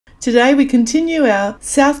Today we continue our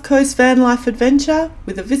South Coast van life adventure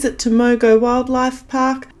with a visit to Mogo Wildlife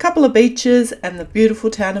Park, a couple of beaches and the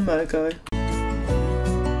beautiful town of Mogo.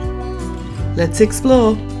 Let's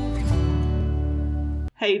explore.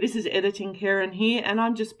 Hey, this is Editing Karen here, and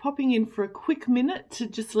I'm just popping in for a quick minute to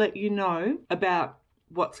just let you know about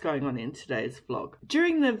what's going on in today's vlog.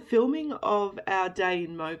 During the filming of our day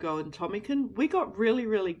in Mogo and Tomakin, we got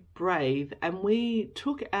really brave and we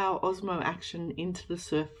took our Osmo Action into the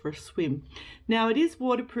surf for a swim. Now it is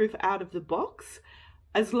waterproof out of the box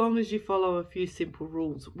as long as you follow a few simple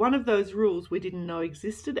rules. One of those rules we didn't know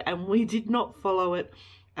existed and we did not follow it,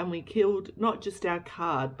 and we killed not just our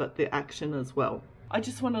card but the Action as well. I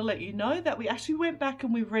just want to let you know that we actually went back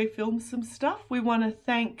and we refilmed some stuff. We want to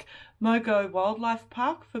thank Mogo Wildlife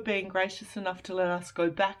Park for being gracious enough to let us go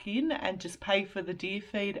back in and just pay for the deer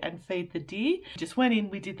feed and feed the deer. Just went in,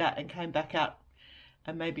 we did that and came back out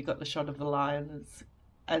and maybe got the shot of the lions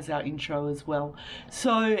as our intro as well.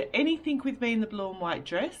 So anything with me in the blue and white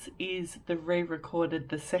dress is the re-recorded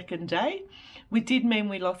the second day. We did mean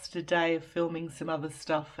we lost a day of filming some other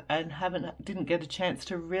stuff and didn't get a chance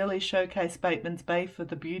to really showcase Bateman's Bay for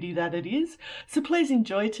the beauty that it is. So please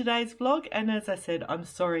enjoy today's vlog, and as I said, I'm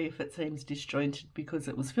sorry if it seems disjointed because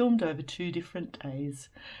it was filmed over 2 different days.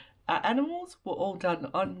 Our animals were all done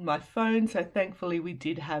on my phone, so thankfully we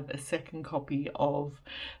did have a second copy of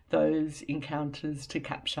those encounters to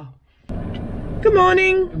capture. Good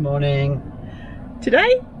morning. Good morning.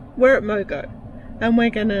 Today we're at Mogo and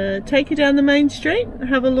we're going to take you down the main street and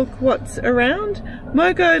have a look what's around.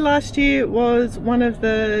 Mogo last year was one of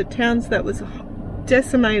the towns that was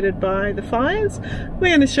decimated by the fires. We're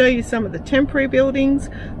going to show you some of the temporary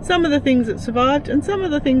buildings, some of the things that survived and some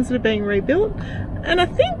of the things that are being rebuilt, and I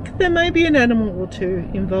think there may be an animal or two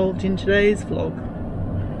involved in today's vlog.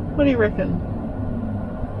 What do you reckon?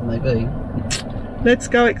 Maybe. Let's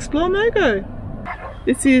go explore Mogo.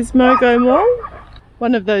 This is Mogo Mall,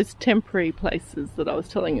 one of those temporary places that I was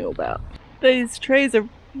telling you about. These trees are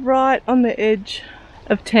right on the edge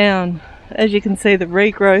of town. As you can see, the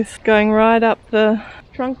regrowth going right up the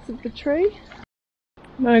trunks of the tree.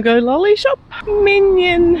 Mogo Lolly Shop.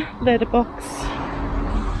 Minion letterbox.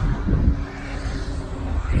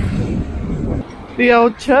 The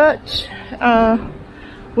old church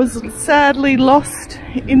was sadly lost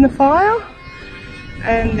in the fire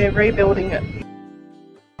and they're rebuilding it.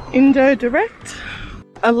 Indo Direct.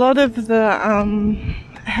 A lot of the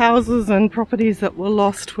houses and properties that were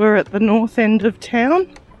lost were at the north end of town,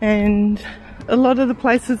 and a lot of the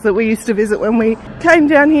places that we used to visit when we came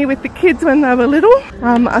down here with the kids when they were little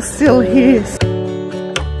are still here.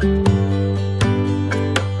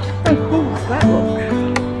 How cool does that look?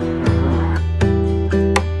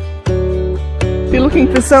 If you're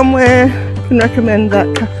looking for somewhere, I can recommend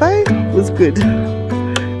that cafe. It was good.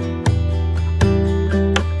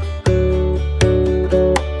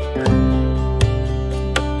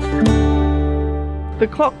 The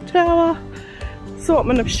clock tower,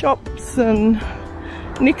 assortment of shops and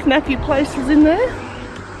knick-knacky places in there,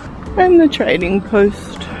 and the trading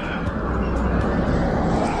post.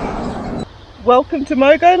 Welcome to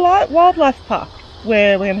Mogo Wildlife Park,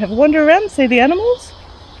 where we're going to have a wander around, see the animals,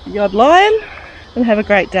 the odd lion, and have a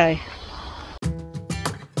great day.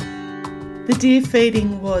 The deer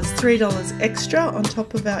feeding was $3 extra on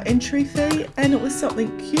top of our entry fee, and it was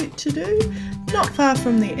something cute to do, not far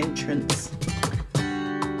from the entrance.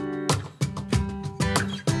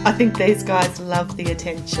 I think these guys love the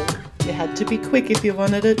attention. You had to be quick if you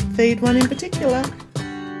wanted to feed one in particular.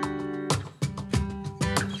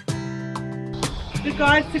 The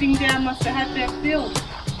guys sitting down must have had their fill.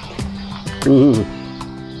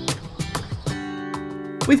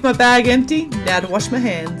 With my bag empty, now to wash my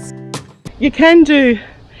hands. You can do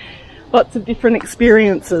lots of different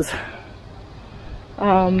experiences,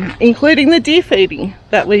 including the deer feeding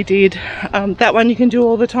that we did. That one you can do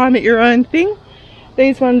all the time at your own thing.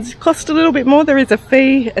 These ones cost a little bit more. There is a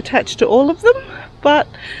fee attached to all of them, but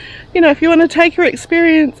you know, if you want to take your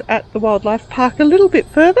experience at the wildlife park a little bit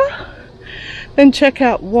further, then check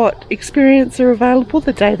out what experiences are available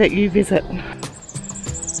the day that you visit.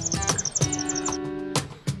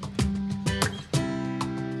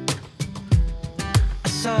 I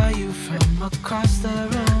saw you from across the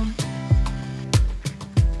room.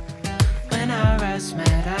 When our eyes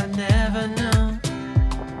met, I never knew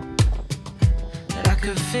I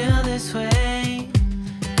could feel this way,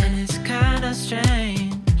 and it's kinda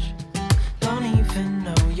strange. Don't even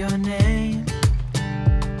know your name.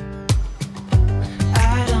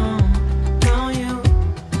 I don't know you,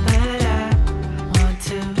 but I want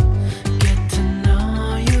to get to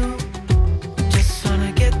know you. Just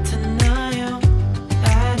wanna get to know you.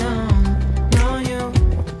 I don't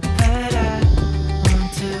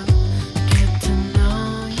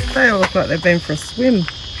they've been for a swim.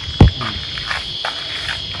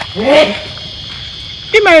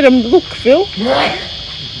 You made them look, Phil.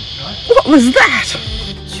 What was that?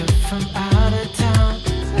 You're from out of town.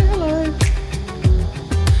 Say hello.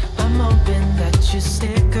 I'm hoping that you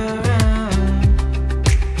stick around.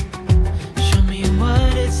 Show me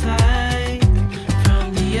what it's like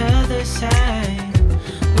from the other side.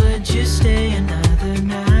 Would you stay another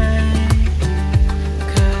night?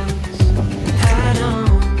 'Cause I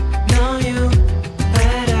don't know you,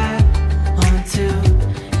 but I want to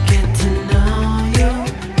get to know you.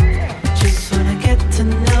 Just wanna get to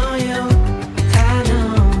know you. I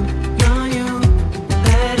don't know you,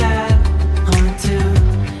 but I want to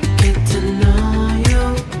get to know you.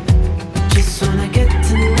 Just wanna get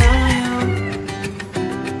to know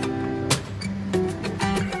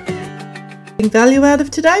you. Value out of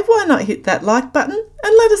today, why not hit that like button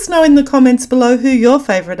and let us know in the comments below who your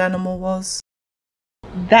favourite animal was.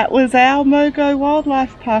 That was our Mogo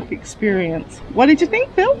Wildlife Park experience. What did you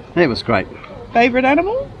think, Phil? It was great. Favourite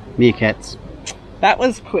animal? Meerkats. That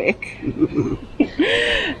was quick.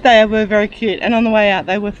 They were very cute, and on the way out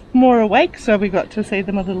they were more awake, so we got to see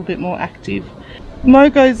them a little bit more active.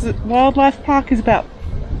 Mogo's Wildlife Park is about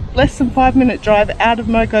less than 5-minute drive out of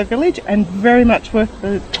Mogo Village and very much worth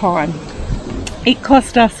the time. It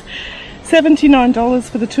cost us $79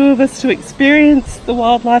 for the two of us to experience the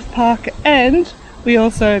wildlife park, and we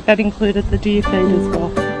also, that included the deer feed as well.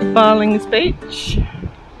 Barlings Beach.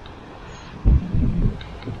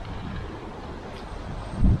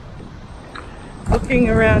 Looking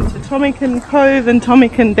around to Tomakin Cove and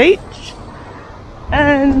Tomakin Beach,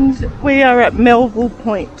 and we are at Melville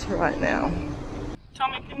Point right now.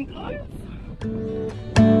 Tomakin Cove.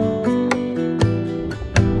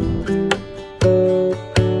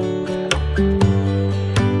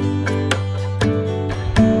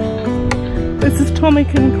 This is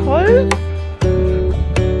Tomakin Cove.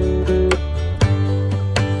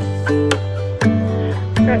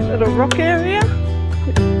 Great little rock area.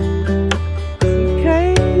 Some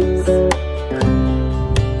caves.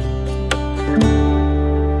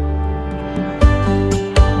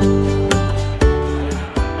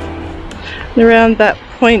 And around that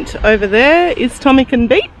point over there is Tomakin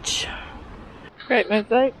Beach. Great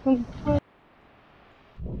mosaic on the side.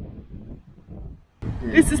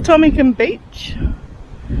 This is Tomakin Beach.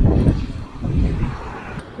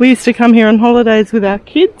 We used to come here on holidays with our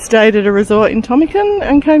kids, stayed at a resort in Tomakin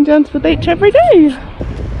and came down to the beach every day.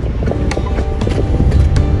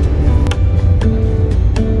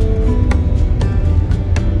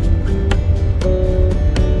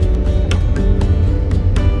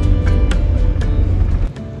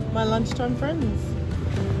 My lunchtime friends.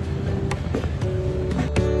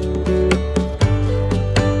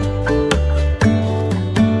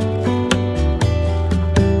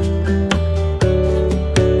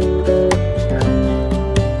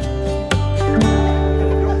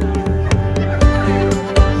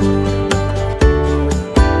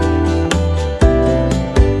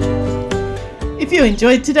 If you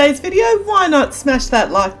enjoyed today's video, why not smash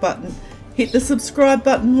that like button? Hit the subscribe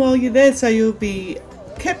button while you're there so you'll be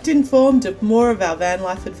kept informed of more of our van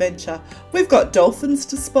life adventure. We've got dolphins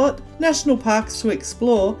to spot, national parks to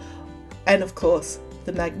explore, and of course,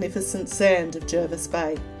 the magnificent sand of Jervis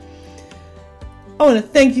Bay. I want to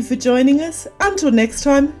thank you for joining us. Until next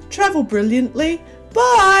time, travel brilliantly.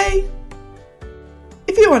 Bye!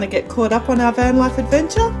 If you want to get caught up on our van life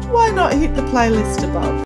adventure, why not hit the playlist above?